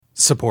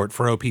Support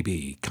for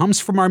OPB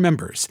comes from our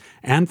members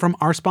and from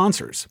our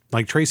sponsors,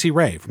 like Tracy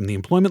Ray from the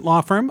employment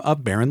law firm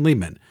of Barron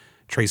Liebman.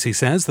 Tracy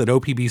says that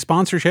OPB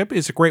sponsorship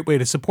is a great way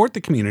to support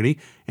the community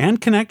and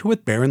connect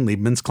with Barron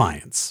Liebman's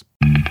clients.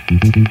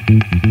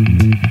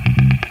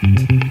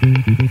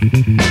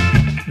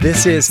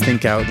 This is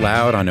Think Out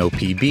Loud on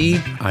OPB.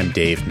 I'm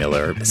Dave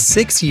Miller.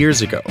 6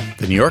 years ago,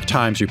 the New York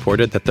Times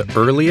reported that the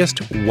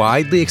earliest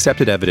widely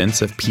accepted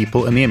evidence of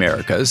people in the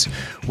Americas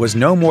was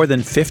no more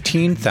than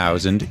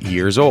 15,000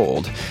 years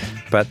old.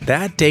 But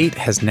that date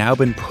has now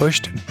been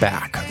pushed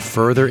back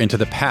further into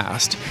the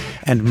past,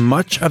 and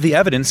much of the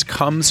evidence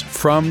comes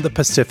from the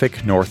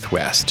Pacific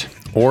Northwest.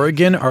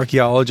 Oregon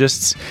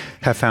archaeologists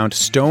have found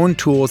stone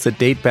tools that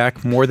date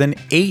back more than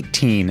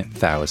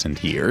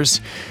 18,000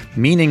 years,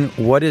 meaning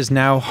what is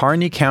now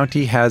Harney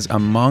County has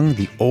among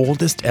the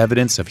oldest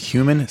evidence of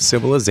human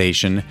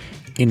civilization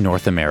in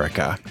North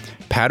America.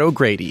 Pat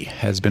O'Grady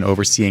has been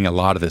overseeing a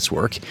lot of this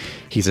work.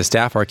 He's a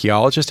staff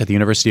archaeologist at the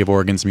University of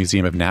Oregon's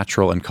Museum of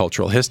Natural and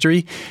Cultural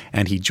History,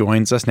 and he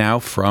joins us now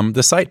from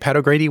the site. Pat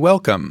O'Grady,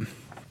 welcome.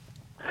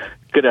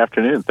 Good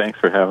afternoon. Thanks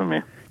for having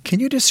me. Can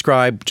you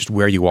describe just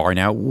where you are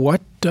now?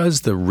 What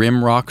does the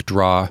Rimrock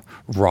Draw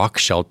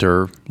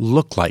Rockshelter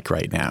look like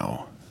right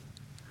now?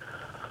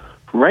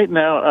 Right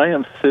now, I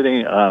am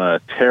sitting on a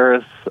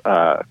terrace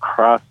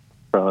across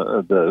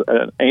from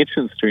an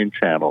ancient stream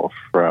channel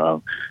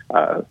from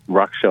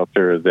rock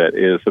shelter that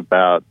is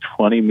about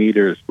 20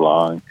 meters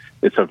long.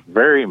 It's a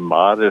very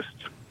modest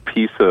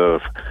piece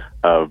of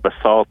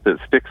basalt that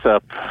sticks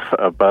up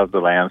above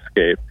the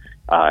landscape,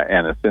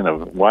 and it's in a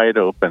wide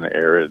open,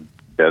 arid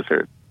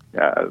desert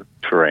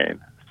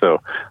terrain.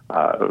 So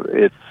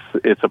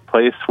it's a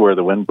place where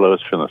the wind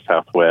blows from the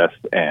southwest,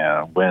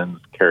 and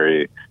winds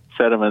carry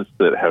sediments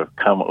that have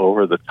come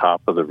over the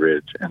top of the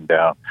ridge and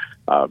down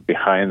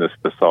behind this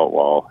basalt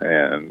wall,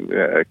 and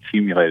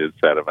accumulated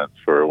sediments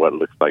for what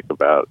looks like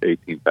about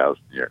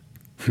 18,000 years.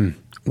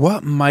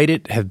 What might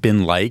it have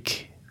been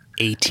like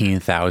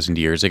 18,000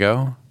 years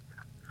ago?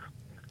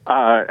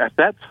 At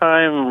that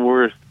time,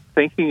 we're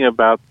thinking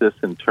about this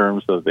in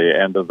terms of the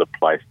end of the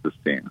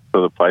Pleistocene.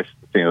 So the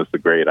Pleistocene was the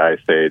Great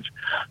Ice Age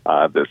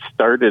that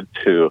started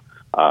to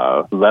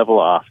level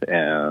off,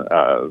 and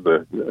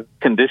the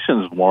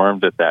conditions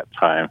warmed at that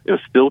time. It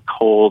was still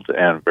cold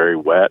and very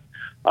wet,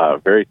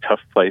 very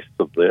tough place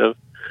to live,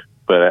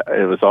 but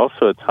it was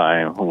also a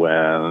time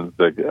when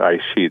the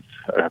ice sheets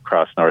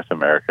across North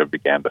America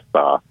began to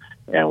thaw,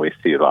 and we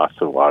see lots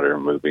of water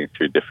moving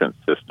through different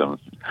systems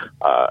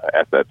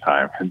at that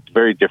time. And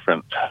very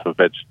different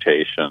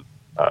vegetation,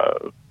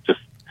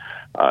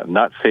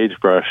 not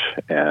sagebrush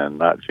and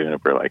not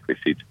juniper like we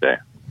see today.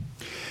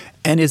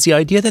 And is the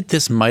idea that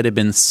this might have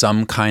been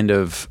some kind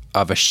of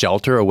a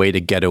shelter, a way to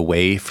get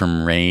away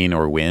from rain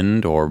or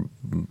wind or,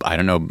 I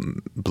don't know,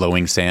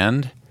 blowing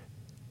sand?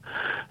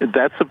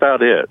 That's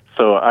about it.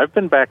 So I've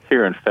been back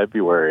here in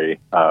February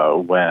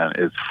when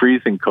it's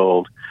freezing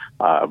cold,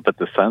 but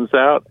the sun's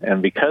out.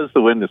 And because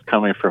the wind is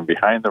coming from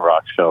behind the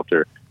rock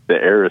shelter, the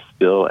air is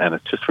still, and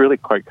it's just really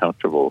quite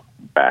comfortable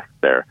back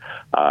there.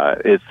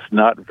 It's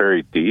not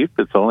very deep.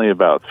 It's only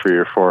about 3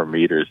 or 4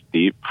 meters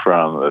deep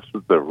from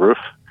the roof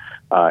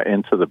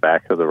into the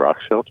back of the rock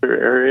shelter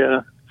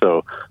area.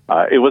 So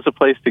it was a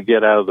place to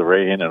get out of the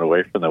rain and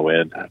away from the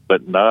wind,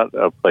 but not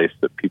a place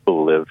that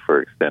people live for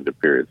extended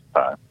periods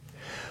of time.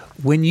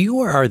 When you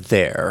are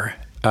there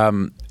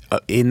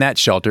in that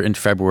shelter in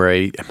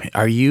February,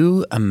 are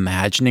you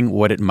imagining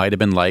what it might have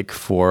been like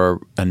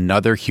for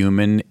another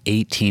human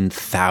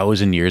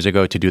 18,000 years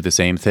ago to do the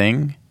same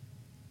thing?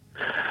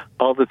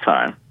 All the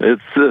time.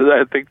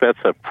 I think that's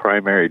a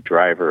primary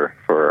driver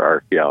for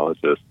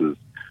archaeologists is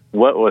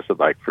what was it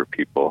like for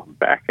people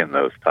back in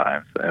those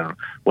times? And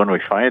when we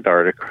find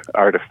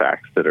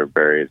artifacts that are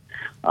buried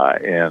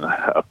in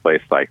a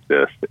place like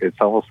this, it's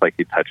almost like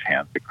you touch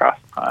hands across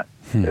time.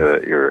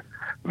 You're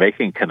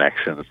making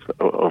connections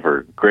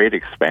over great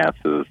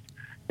expanses,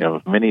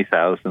 many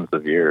thousands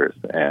of years,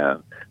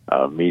 and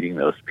meeting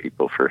those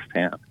people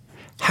firsthand.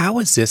 How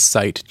is this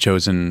site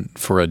chosen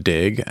for a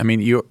dig? I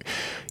mean,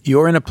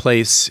 you're in a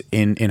place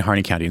in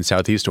Harney County in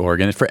southeast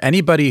Oregon. For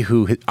anybody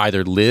who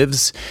either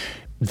lives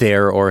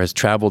there or has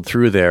traveled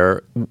through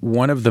there,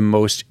 one of the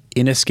most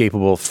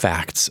inescapable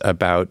facts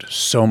about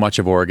so much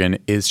of Oregon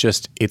is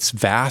just its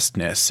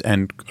vastness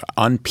and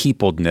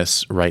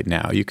unpeopledness right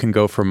now. You can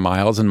go for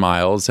miles and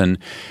miles and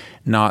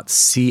not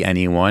see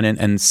anyone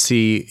and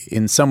see,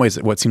 in some ways,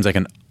 what seems like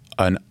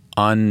an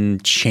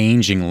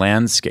unchanging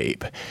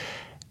landscape.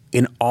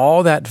 In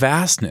all that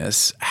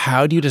vastness,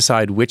 how do you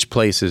decide which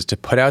places to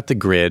put out the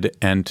grid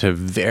and to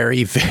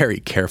very,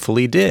 very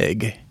carefully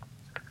dig?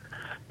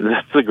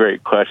 That's a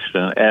great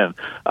question, and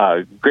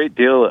a great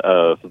deal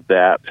of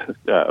that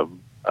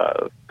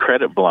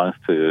credit belongs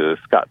to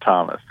Scott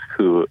Thomas,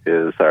 who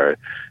is our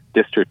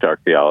district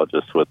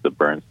archaeologist with the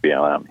Burns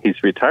BLM.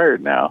 He's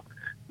retired now,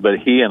 but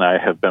he and I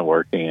have been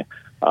working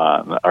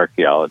on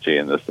archaeology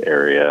in this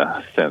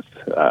area since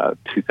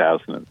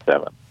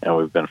 2007, and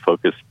we've been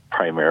focused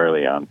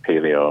primarily on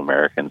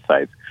Paleo-American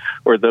sites,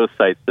 or those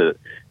sites that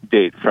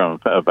date from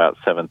about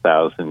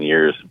 7,000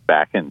 years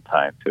back in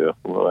time to,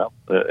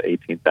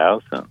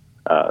 18,000.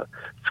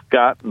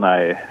 Scott and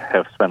I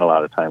have spent a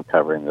lot of time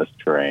covering this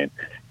terrain,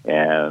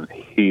 and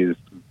he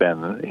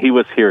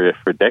was here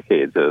for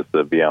decades as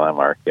the BLM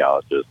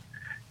archaeologist.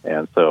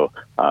 And so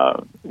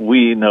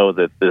we know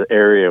that the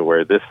area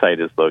where this site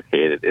is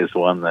located is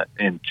one that,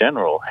 in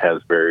general,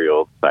 has very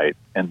old sites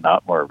and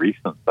not more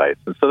recent sites.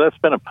 And so that's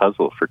been a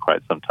puzzle for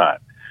quite some time,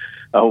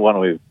 one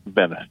we've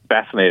been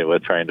fascinated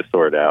with trying to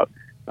sort out.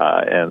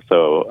 And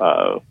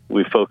so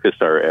we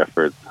focused our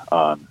efforts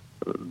on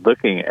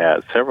looking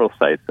at several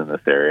sites in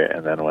this area.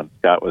 And then when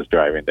Scott was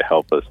driving to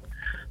help us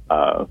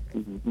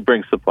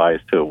bring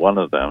supplies to one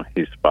of them,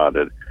 he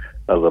spotted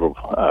a little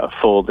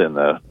fold in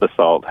the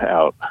basalt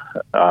out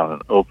on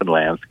an open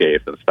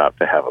landscape and stopped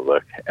to have a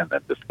look, and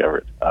then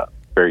discovered a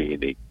very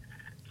unique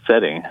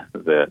setting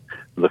that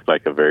looked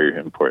like a very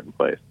important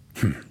place.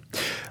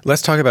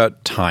 Let's talk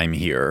about time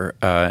here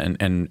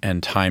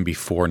and time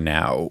before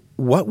now.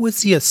 What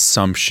was the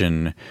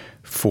assumption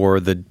for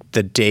the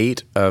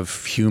date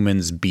of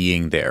humans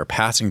being there,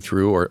 passing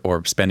through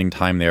or spending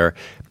time there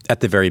at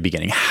the very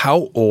beginning?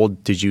 How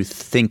old did you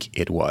think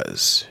it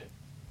was?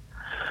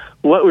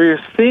 What we were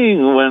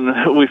seeing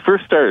when we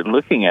first started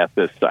looking at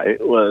this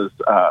site was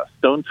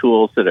stone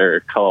tools that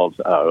are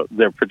called,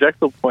 they're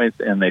projectile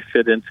points, and they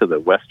fit into the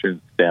Western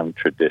stem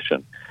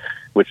tradition,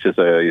 which is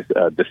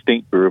a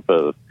distinct group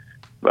of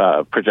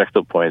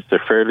projectile points.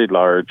 They're fairly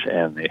large,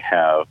 and they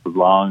have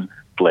long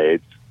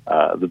blades.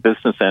 The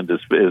business end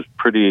is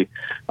pretty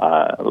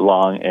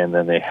long, and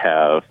then they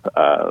have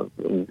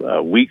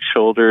weak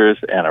shoulders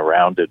and a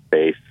rounded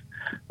base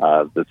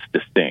that's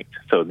distinct.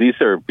 So these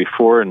are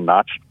before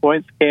notched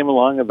points came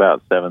along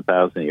about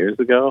 7,000 years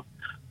ago,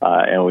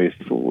 and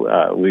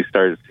we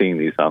started seeing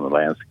these on the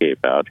landscape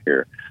out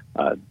here,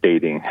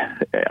 dating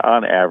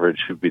on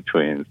average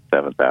between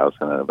 7,000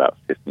 and about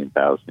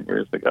 15,000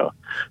 years ago.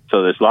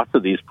 So there's lots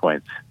of these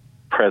points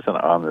present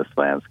on this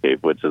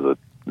landscape, which is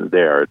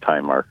they are a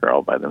time marker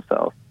all by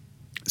themselves.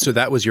 So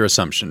that was your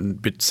assumption,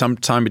 but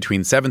sometime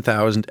between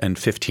 7,000 and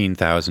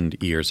 15,000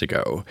 years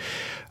ago.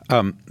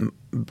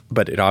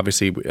 But it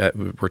obviously,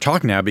 we're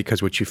talking now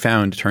because what you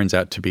found turns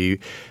out to be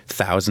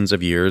thousands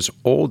of years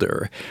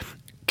older.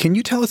 Can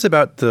you tell us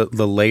about the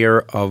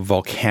layer of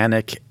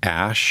volcanic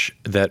ash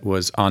that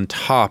was on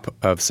top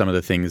of some of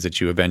the things that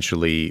you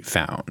eventually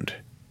found?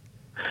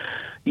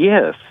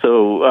 Yes.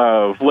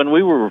 So when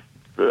we were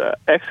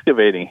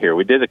excavating here,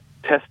 we did a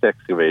test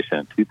excavation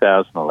in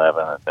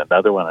 2011 and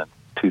another one in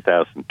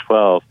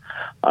 2012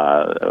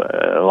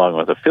 along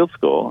with a field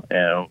school.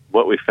 And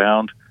what we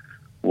found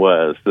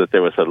was that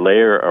there was a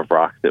layer of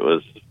rock that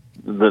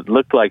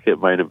looked like it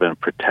might have been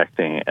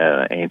protecting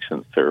an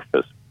ancient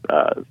surface.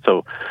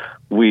 So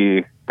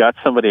we got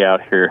somebody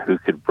out here who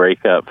could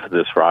break up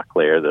this rock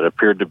layer that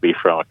appeared to be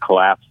from a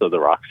collapse of the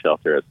rock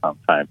shelter at some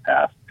time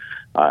past.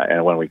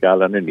 And when we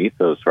got underneath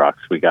those rocks,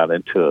 we got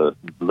into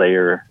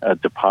a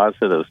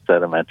deposit of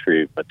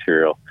sedimentary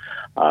material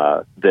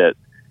that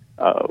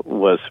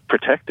was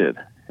protected.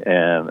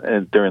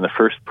 And during the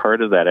first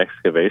part of that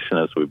excavation,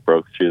 as we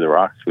broke through the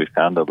rocks, we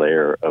found a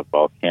layer of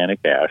volcanic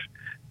ash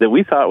that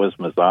we thought was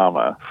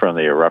Mazama from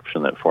the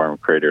eruption that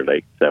formed Crater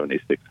Lake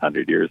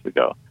 7,600 years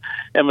ago.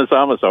 And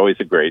Mazama is always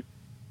a great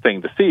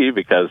thing to see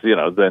because,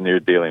 then you're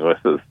dealing with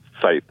a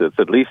site that's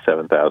at least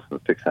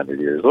 7,600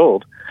 years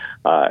old.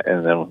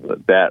 And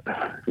then that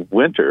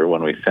winter,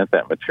 when we sent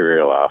that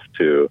material off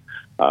to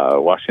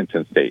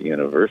Washington State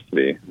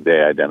University,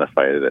 they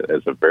identified it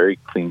as a very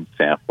clean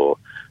sample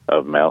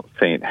of Mount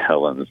St.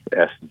 Helens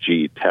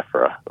SG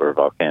tephra, or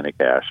volcanic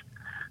ash,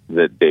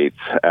 that dates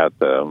at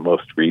the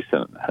most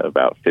recent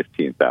about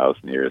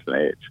 15,000 years in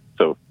age.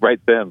 So right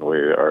then we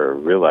are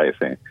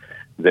realizing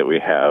that we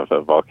have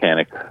a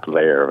volcanic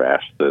layer of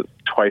ash that's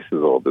twice as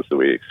old as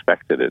we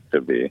expected it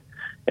to be,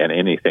 and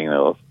anything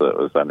else that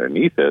was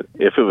underneath it,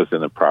 if it was in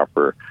the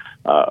proper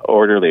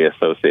orderly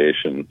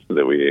association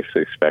that we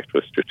expect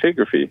with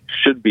stratigraphy,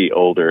 should be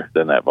older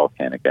than that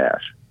volcanic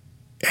ash.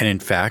 And in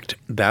fact,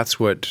 that's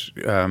what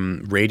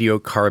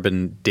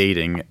radiocarbon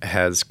dating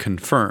has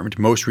confirmed,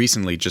 most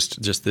recently,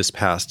 just this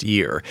past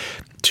year.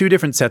 Two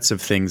different sets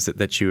of things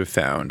that you have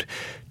found.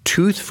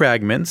 Tooth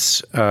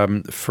fragments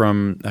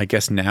from, I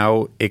guess,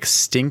 now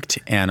extinct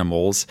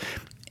animals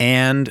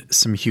and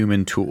some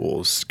human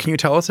tools. Can you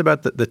tell us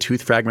about the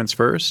tooth fragments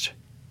first?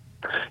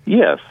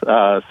 Yes.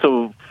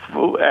 So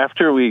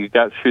after we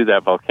got through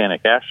that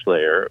volcanic ash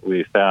layer,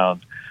 we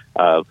found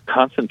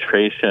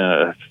concentration,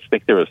 I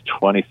think there was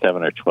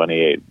 27 or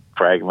 28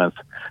 fragments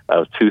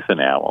of tooth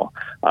enamel.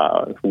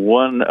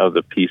 One of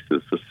the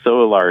pieces was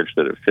so large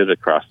that it fit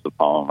across the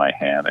palm of my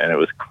hand, and it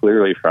was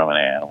clearly from an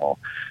animal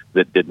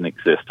that didn't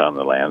exist on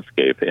the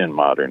landscape in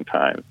modern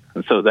times.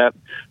 And so that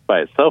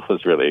by itself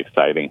was really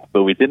exciting,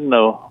 but we didn't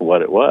know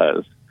what it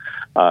was.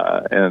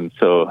 And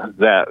so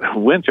that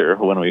winter,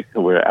 when we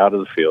were out of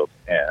the field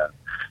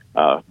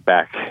and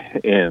back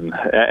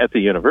at the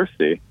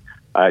university,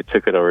 I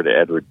took it over to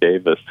Edward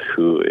Davis,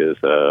 who is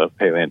a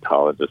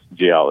paleontologist,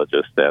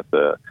 geologist at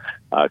the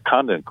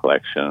Condon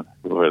collection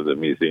for the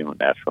Museum of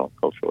Natural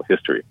and Cultural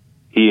History.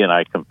 He and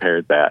I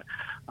compared that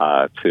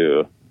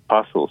to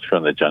fossils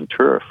from the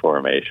Juntura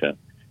Formation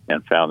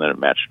and found that it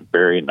matched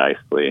very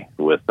nicely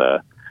with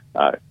a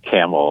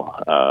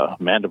camel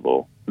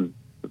mandible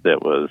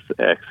that was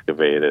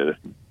excavated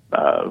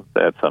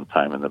at some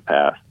time in the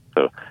past.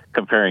 So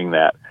comparing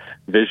that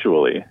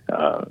visually,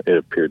 it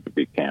appeared to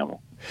be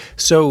camel.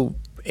 So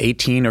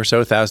 18 or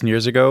so thousand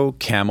years ago,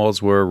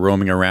 camels were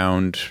roaming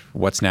around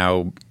what's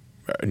now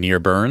near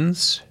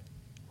Burns?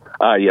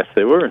 Yes,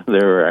 they were.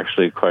 There were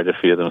actually quite a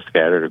few of them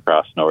scattered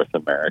across North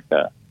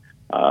America.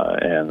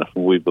 And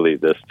we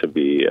believe this to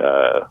be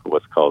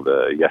what's called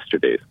a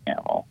yesterday's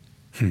camel.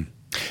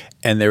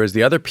 And there was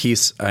the other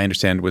piece, I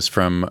understand, was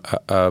from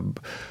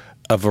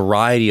a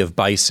variety of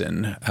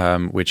bison,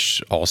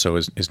 which also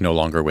is no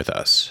longer with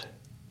us.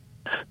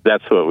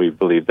 That's what we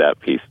believe that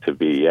piece to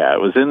be, yeah.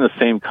 It was in the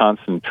same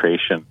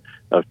concentration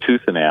of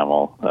tooth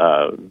enamel,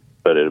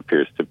 but it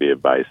appears to be a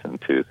bison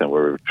tooth, and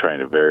we're trying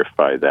to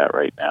verify that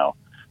right now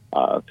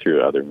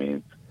through other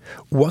means.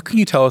 What can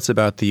you tell us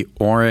about the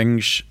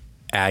orange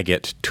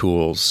agate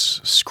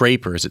tools,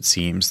 scrapers, it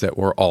seems, that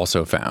were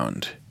also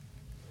found?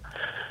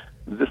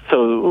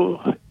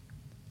 So,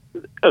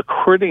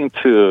 according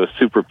to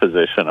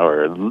superposition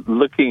or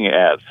looking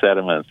at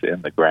sediments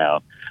in the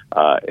ground,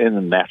 in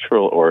the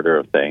natural order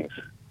of things,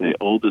 the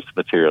oldest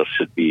material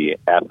should be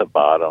at the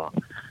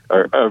bottom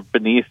or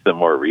beneath the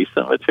more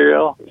recent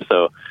material.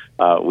 So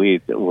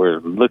we were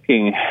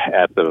looking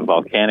at the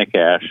volcanic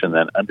ash, and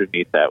then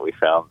underneath that we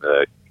found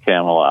the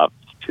camelops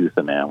tooth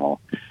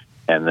enamel.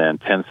 And then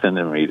 10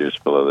 centimeters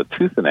below the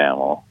tooth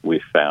enamel,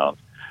 we found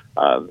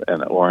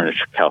an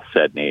orange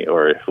chalcedony,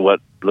 or what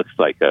looks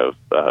like a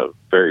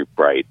very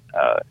bright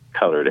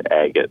colored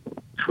agate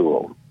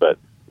tool. But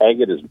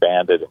agate is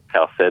banded and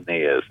chalcedony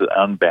is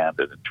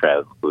unbanded and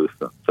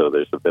translucent, so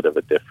there's a bit of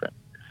a difference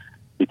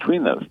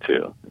between those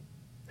two.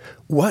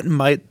 What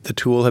might the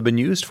tool have been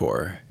used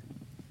for?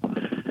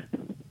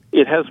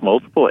 It has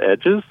multiple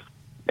edges,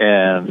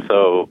 and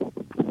so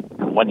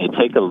when you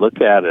take a look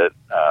at it,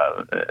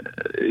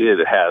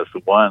 it has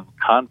one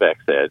convex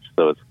edge,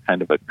 so it's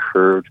kind of a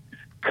curved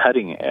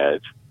cutting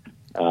edge.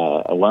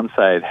 One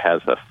side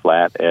has a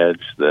flat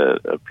edge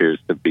that appears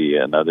to be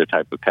another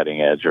type of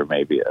cutting edge or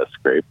maybe a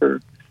scraper.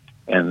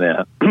 And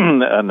then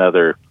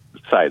another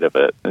side of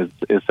it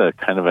is a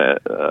kind of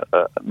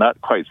a not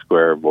quite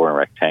square, more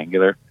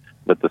rectangular.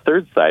 But the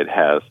third side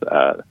has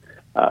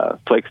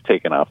flakes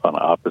taken off on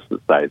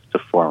opposite sides to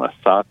form a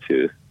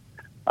sawtooth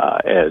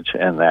edge,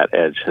 and that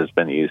edge has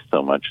been used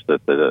so much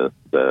that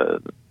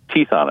the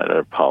teeth on it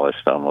are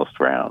polished almost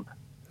round.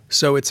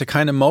 So it's a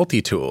kind of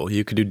multi-tool.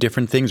 You could do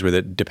different things with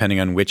it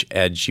depending on which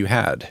edge you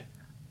had.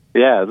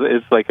 Yeah,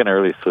 it's like an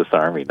early Swiss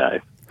Army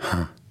knife.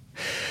 Huh.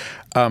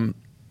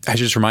 I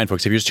should just remind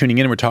folks, if you're just tuning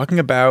in, we're talking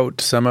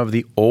about some of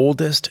the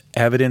oldest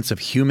evidence of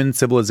human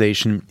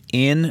civilization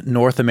in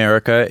North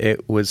America.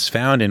 It was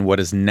found in what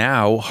is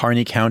now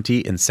Harney County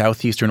in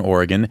southeastern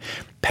Oregon.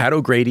 Pat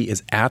O'Grady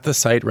is at the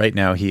site right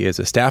now. He is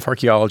a staff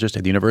archaeologist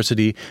at the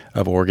University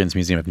of Oregon's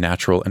Museum of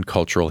Natural and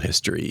Cultural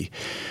History.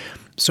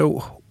 So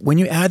when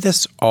you add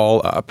this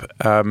all up,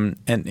 and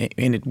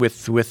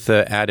with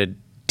the added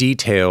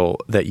detail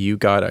that you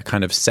got a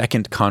kind of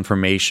second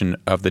confirmation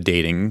of the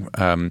dating,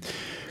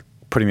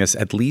 putting this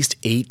at least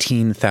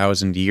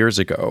 18,000 years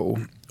ago,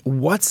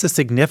 what's the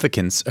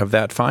significance of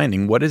that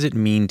finding? What does it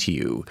mean to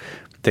you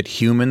that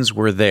humans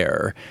were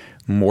there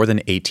more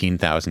than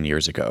 18,000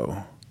 years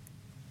ago?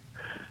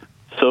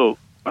 So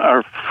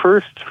our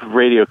first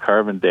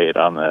radiocarbon date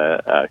on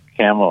the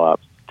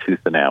camelops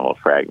tooth enamel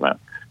fragment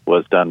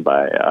was done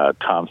by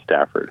Tom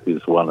Stafford,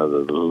 who's one of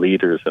the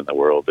leaders in the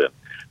world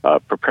in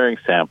preparing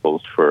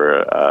samples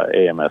for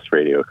AMS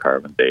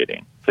radiocarbon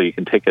dating. So you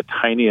can take a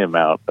tiny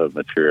amount of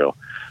material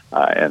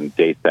and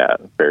date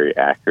that very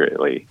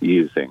accurately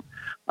using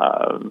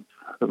the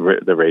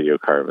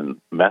radiocarbon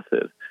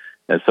method.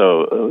 And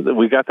so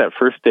we got that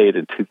first date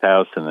in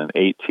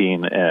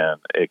 2018, and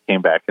it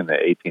came back in the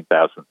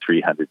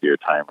 18,300-year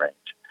time range.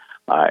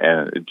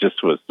 And it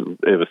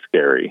was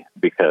scary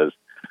because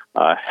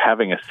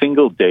having a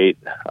single date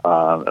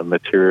on a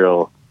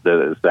material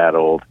that is that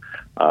old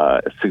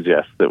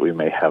suggests that we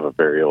may have a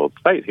very old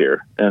site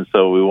here. And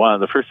so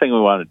the first thing we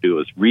wanted to do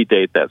was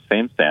redate that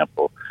same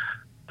sample,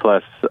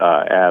 plus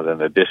add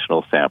an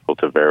additional sample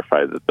to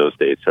verify that those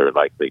dates are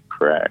likely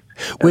correct.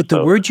 Wait,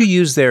 the word you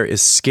used there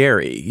is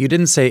scary. You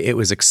didn't say it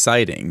was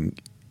exciting.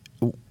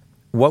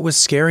 What was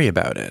scary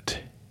about it?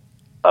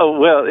 Oh,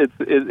 well,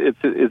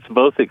 it's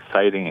both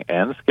exciting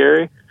and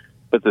scary.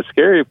 But the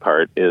scary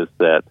part is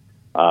that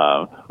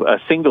a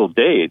single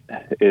date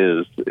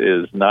is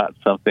not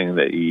something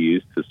that you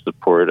use to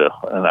support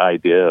an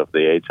idea of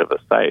the age of a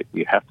site.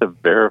 You have to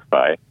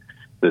verify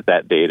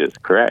that date is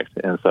correct.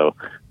 And so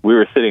we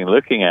were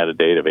looking at a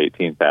date of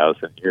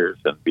 18,000 years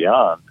and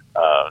beyond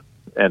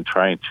and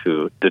trying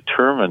to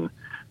determine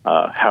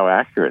how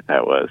accurate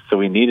that was. So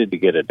we needed to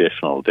get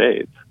additional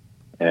dates.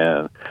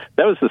 And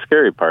that was the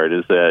scary part,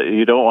 is that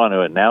you don't want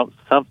to announce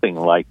something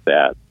like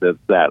that's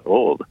that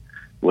old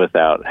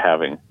without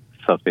having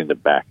something to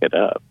back it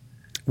up.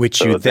 Which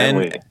So you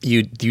then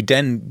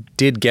then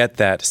did get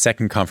that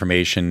second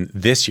confirmation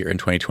this year in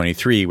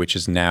 2023, which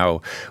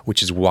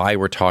is why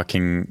we're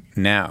talking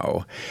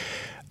now.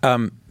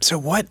 So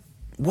what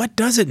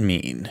does it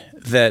mean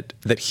that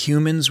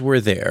humans were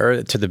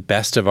there, to the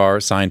best of our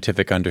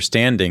scientific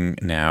understanding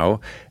now,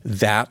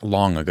 that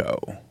long ago?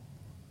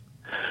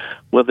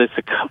 Well, there's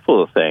a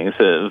couple of things.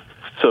 So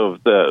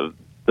the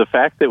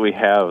fact that we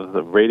have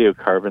the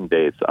radiocarbon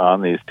dates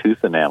on these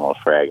tooth enamel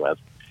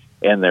fragments,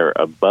 and they're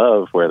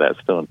above where that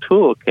stone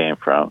tool came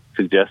from,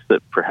 suggests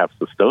that perhaps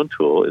the stone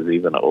tool is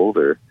even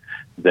older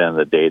than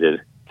the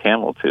dated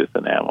camel tooth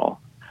enamel.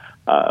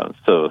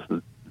 So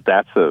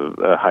that's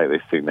a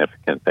highly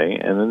significant thing.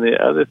 And then the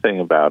other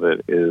thing about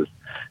it is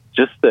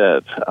just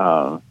that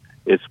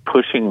it's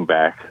pushing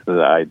back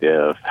the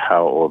idea of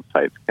how old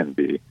sites can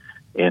be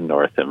in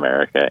North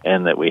America,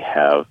 and that we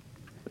have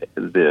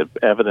the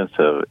evidence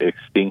of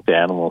extinct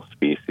animal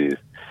species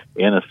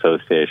in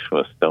association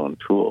with stone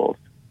tools.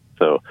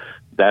 So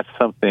that's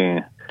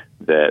something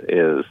that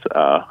is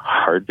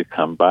hard to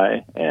come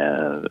by,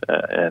 and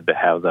to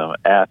have them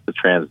at the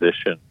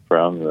transition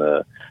from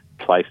the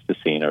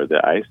Pleistocene or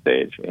the Ice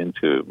Age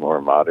into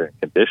more modern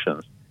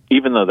conditions,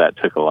 even though that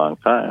took a long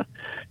time,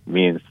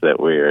 means that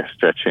we are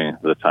stretching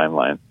the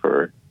timeline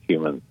for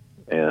humans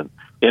in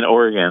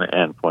Oregon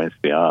and points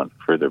beyond,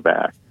 further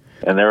back.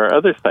 And there are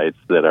other sites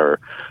that are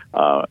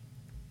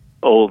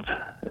old,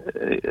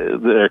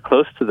 that are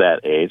close to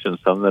that age, and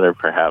some that are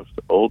perhaps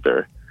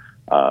older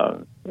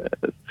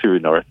through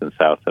North and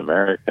South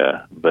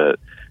America. But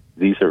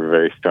these are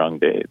very strong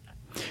dates.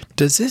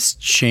 Does this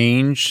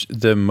change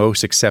the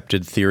most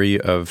accepted theory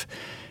of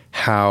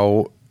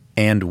how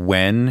and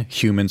when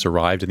humans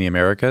arrived in the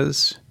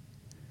Americas?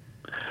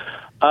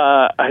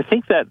 I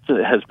think that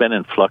has been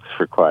in flux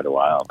for quite a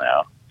while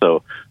now.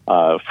 So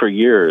for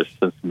years,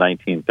 since the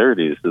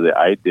 1930s, the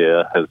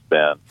idea has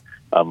been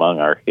among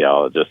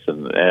archaeologists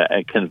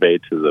and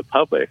conveyed to the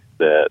public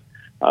that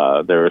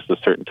there is a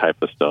certain type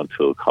of stone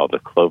tool called a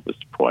Clovis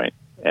point,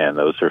 and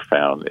those are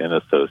found in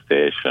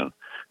association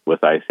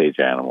with Ice Age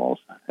animals,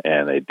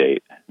 and they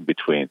date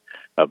between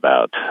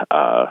about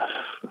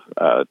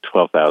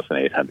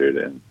 12,800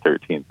 and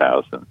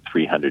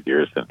 13,300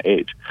 years in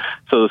age.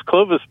 So those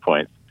Clovis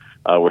points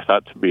were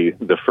thought to be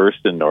the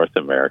first in North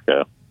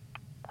America,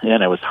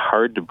 and it was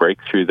hard to break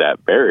through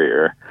that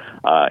barrier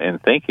in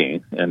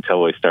thinking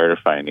until we started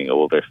finding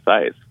older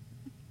sites.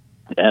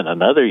 And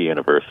another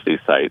university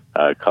site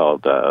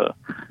called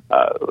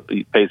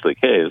Paisley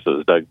Caves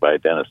was dug by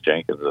Dennis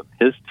Jenkins and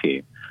his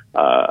team,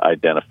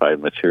 identified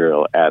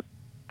material at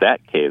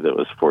that cave that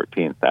was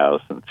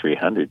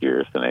 14,300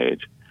 years in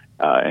age,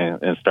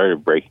 and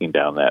started breaking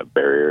down that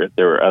barrier.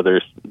 There were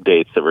other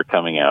dates that were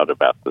coming out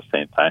about the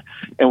same time,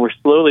 and we're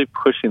slowly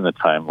pushing the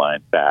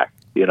timeline back.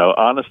 You know,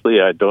 honestly,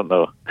 I don't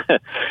know.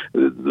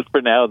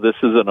 For now, this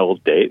is an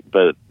old date,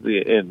 but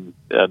in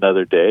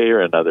another day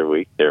or another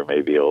week, there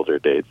may be older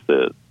dates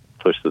that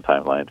push the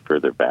timeline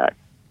further back.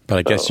 But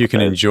I guess you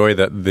can enjoy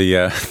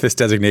this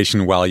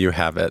designation while you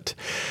have it.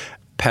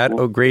 Pat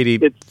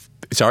O'Grady.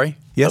 Sorry?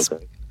 Yes?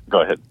 Okay.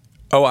 Go ahead.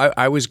 Oh,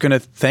 I was going to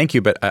thank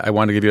you, but I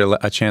wanted to give you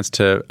a chance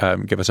to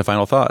give us a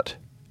final thought.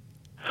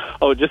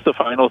 Oh, just the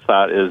final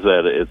thought is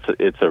that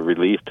it's a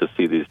relief to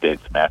see these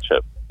dates match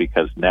up,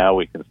 because now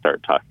we can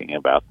start talking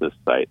about this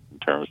site in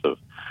terms of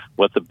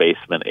what the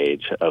basement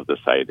age of the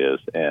site is,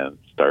 and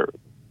start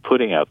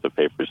putting out the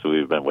papers that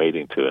we've been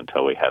waiting to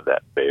until we have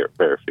that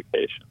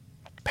verification.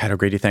 Pat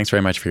O'Grady, thanks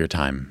very much for your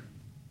time.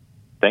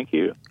 Thank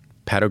you.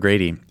 Pat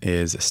O'Grady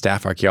is a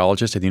staff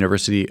archaeologist at the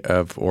University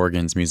of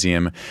Oregon's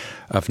Museum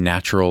of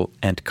Natural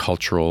and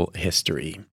Cultural History.